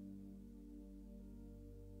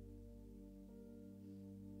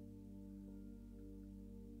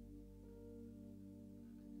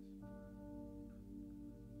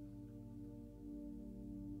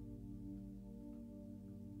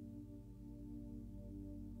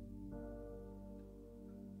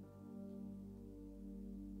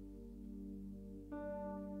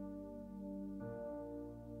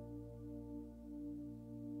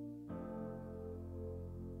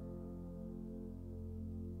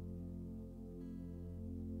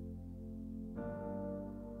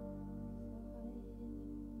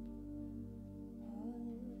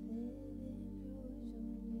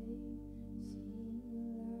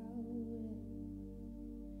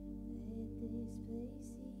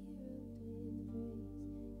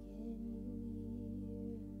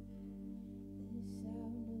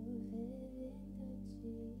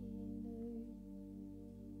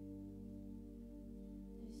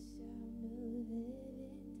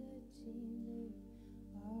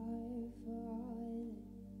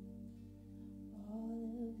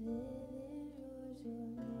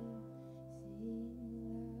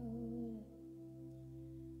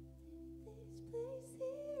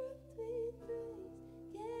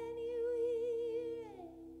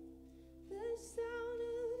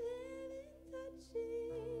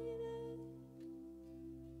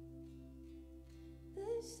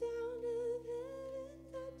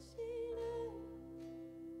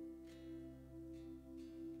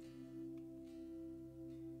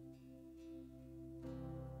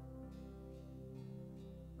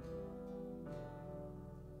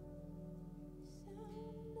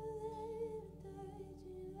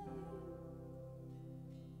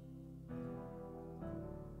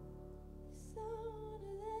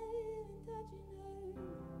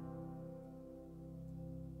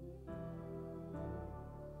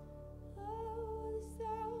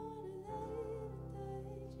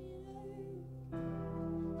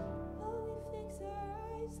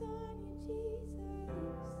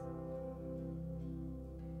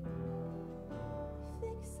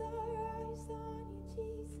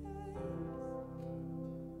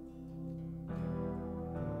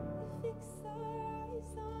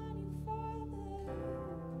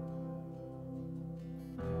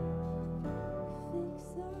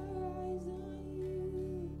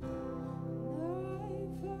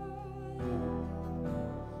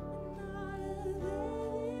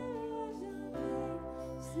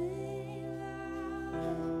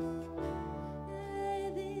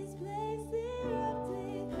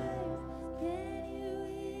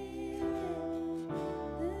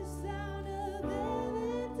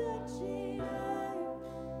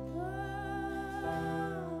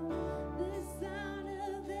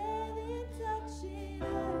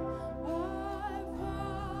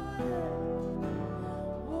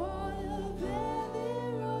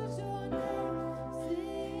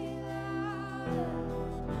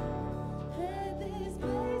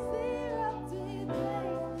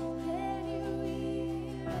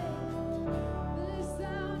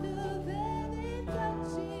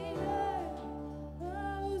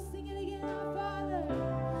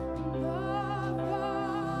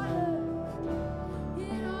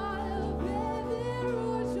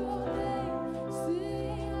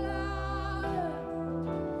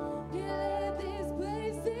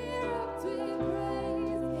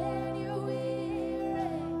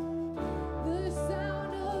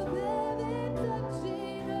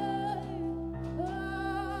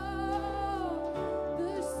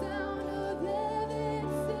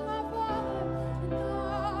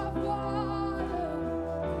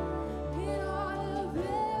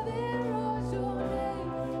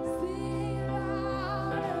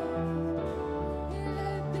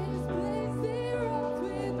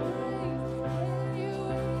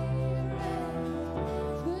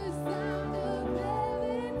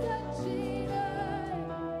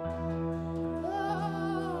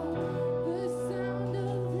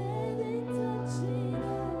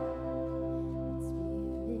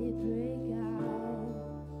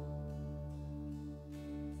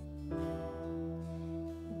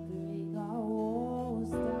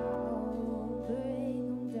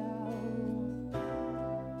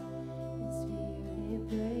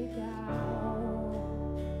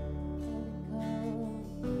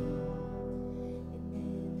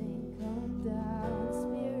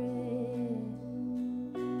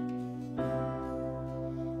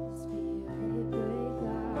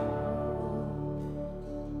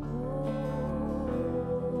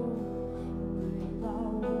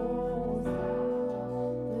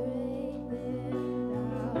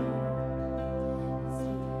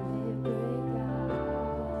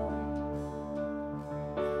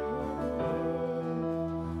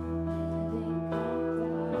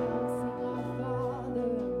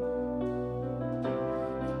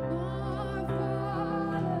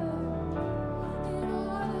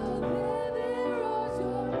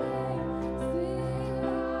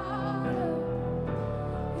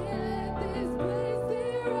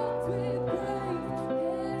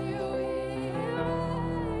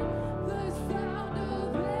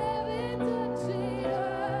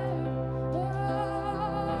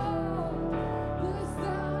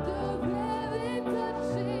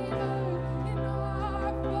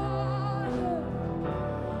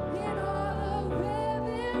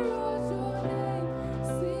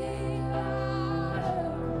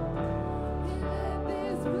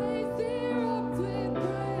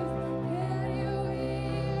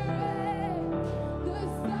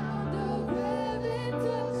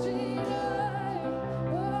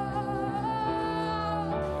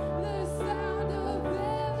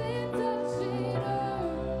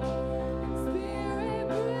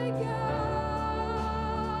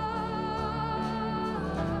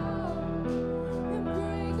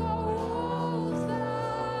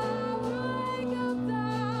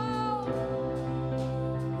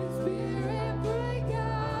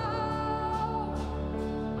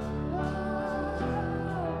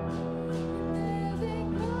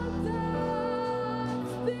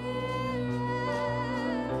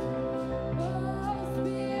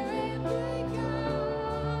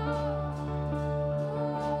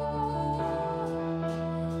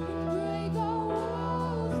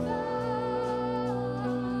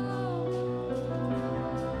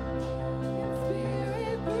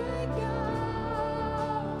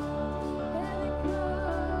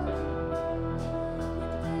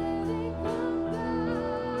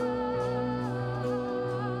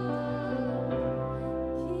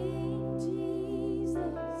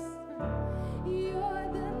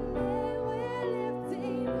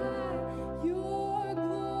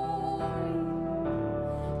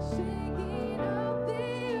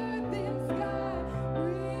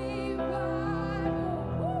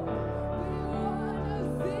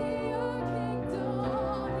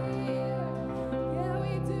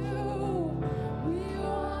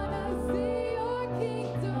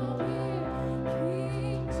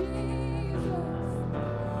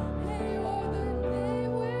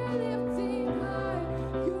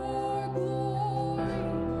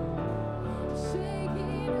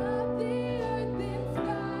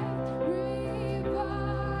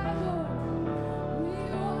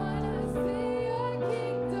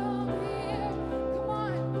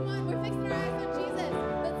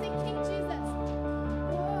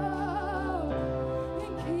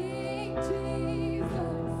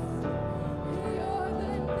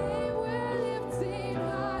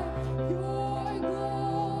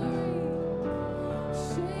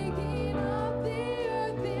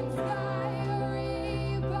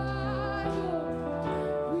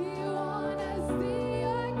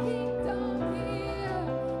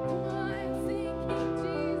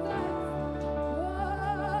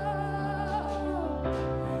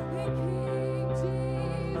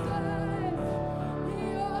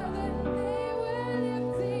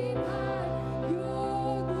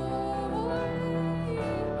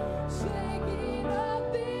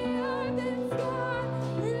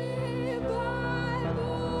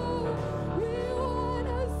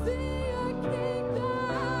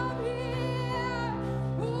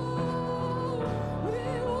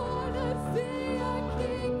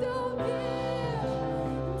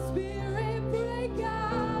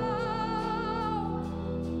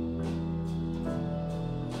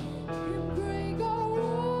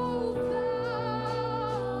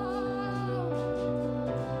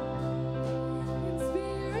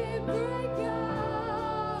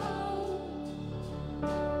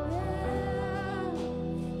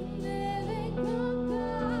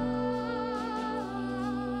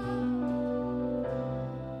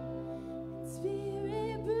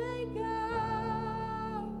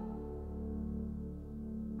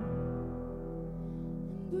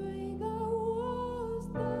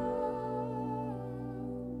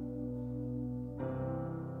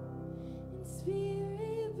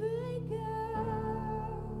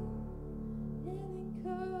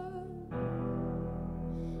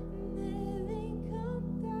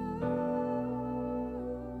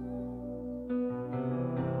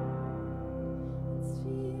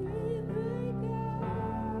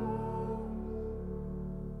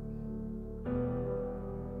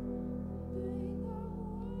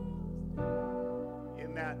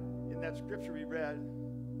 that scripture we read,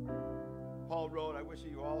 Paul wrote, I wish that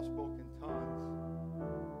you all spoke in tongues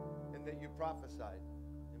and that you prophesied.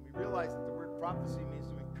 And we realize that the word prophecy means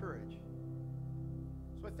to encourage.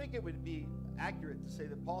 So I think it would be accurate to say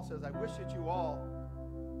that Paul says, I wish that you all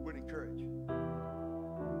would encourage.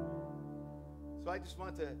 So I just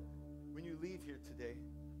want to, when you leave here today,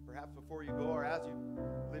 perhaps before you go or as you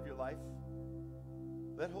live your life,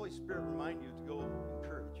 let Holy Spirit remind you to go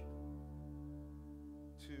encourage,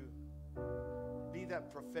 to be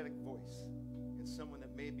that prophetic voice in someone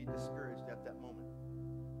that may be discouraged at that moment,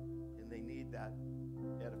 and they need that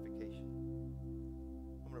edification.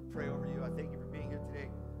 I'm going to pray over you. I thank you for being here today.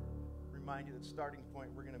 Remind you that starting point,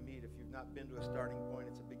 we're going to meet. If you've not been to a starting point,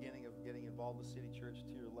 it's a beginning of getting involved with City Church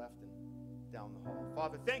to your left and down the hall.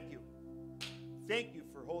 Father, thank you. Thank you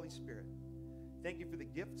for Holy Spirit. Thank you for the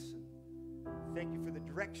gifts. And thank you for the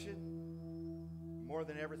direction. More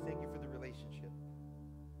than ever, thank you for the relationship.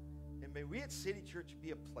 And may we at City Church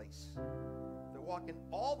be a place that walk in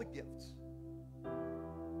all the gifts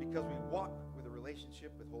because we walk with a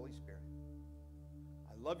relationship with Holy Spirit.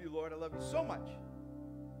 I love you, Lord. I love you so much.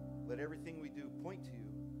 Let everything we do point to you,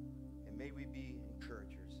 and may we be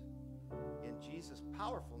encouragers. In Jesus'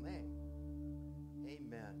 powerful name,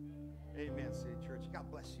 amen. Amen, City Church. God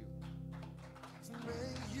bless you.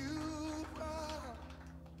 May you proud.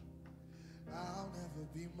 I'll never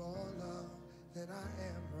be more loved than I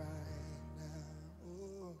am right now.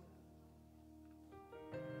 Ooh.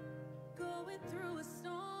 Going through a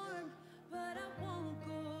storm, but I won't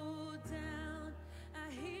go down.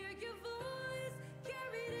 I hear your voice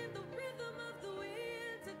carried in the rhythm of the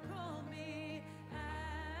wind to call me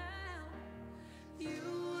out. You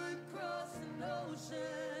would cross an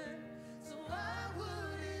ocean so I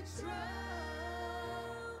wouldn't drown.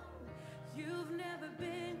 You've never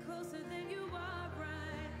been closer than you are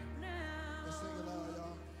right now. Let's sing it loud,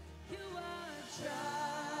 y'all. You are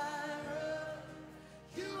Jireh.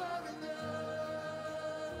 You are enough.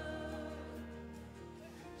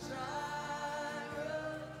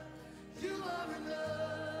 Jireh. You are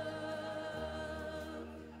enough.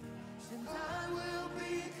 And I will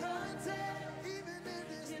be content Even in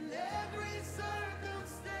this, in every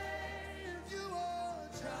circumstance. you are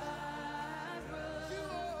Jireh. You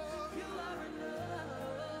are enough.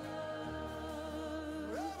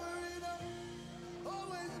 forever enough,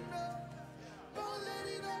 always enough, more than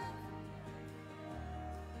enough.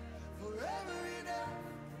 Forever enough,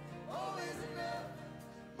 always enough,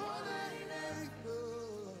 more than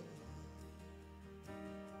enough.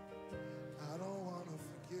 I don't want to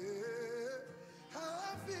forget how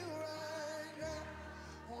I feel right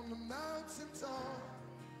now on the mountaintop.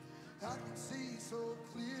 I can see so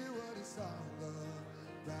clear what it's all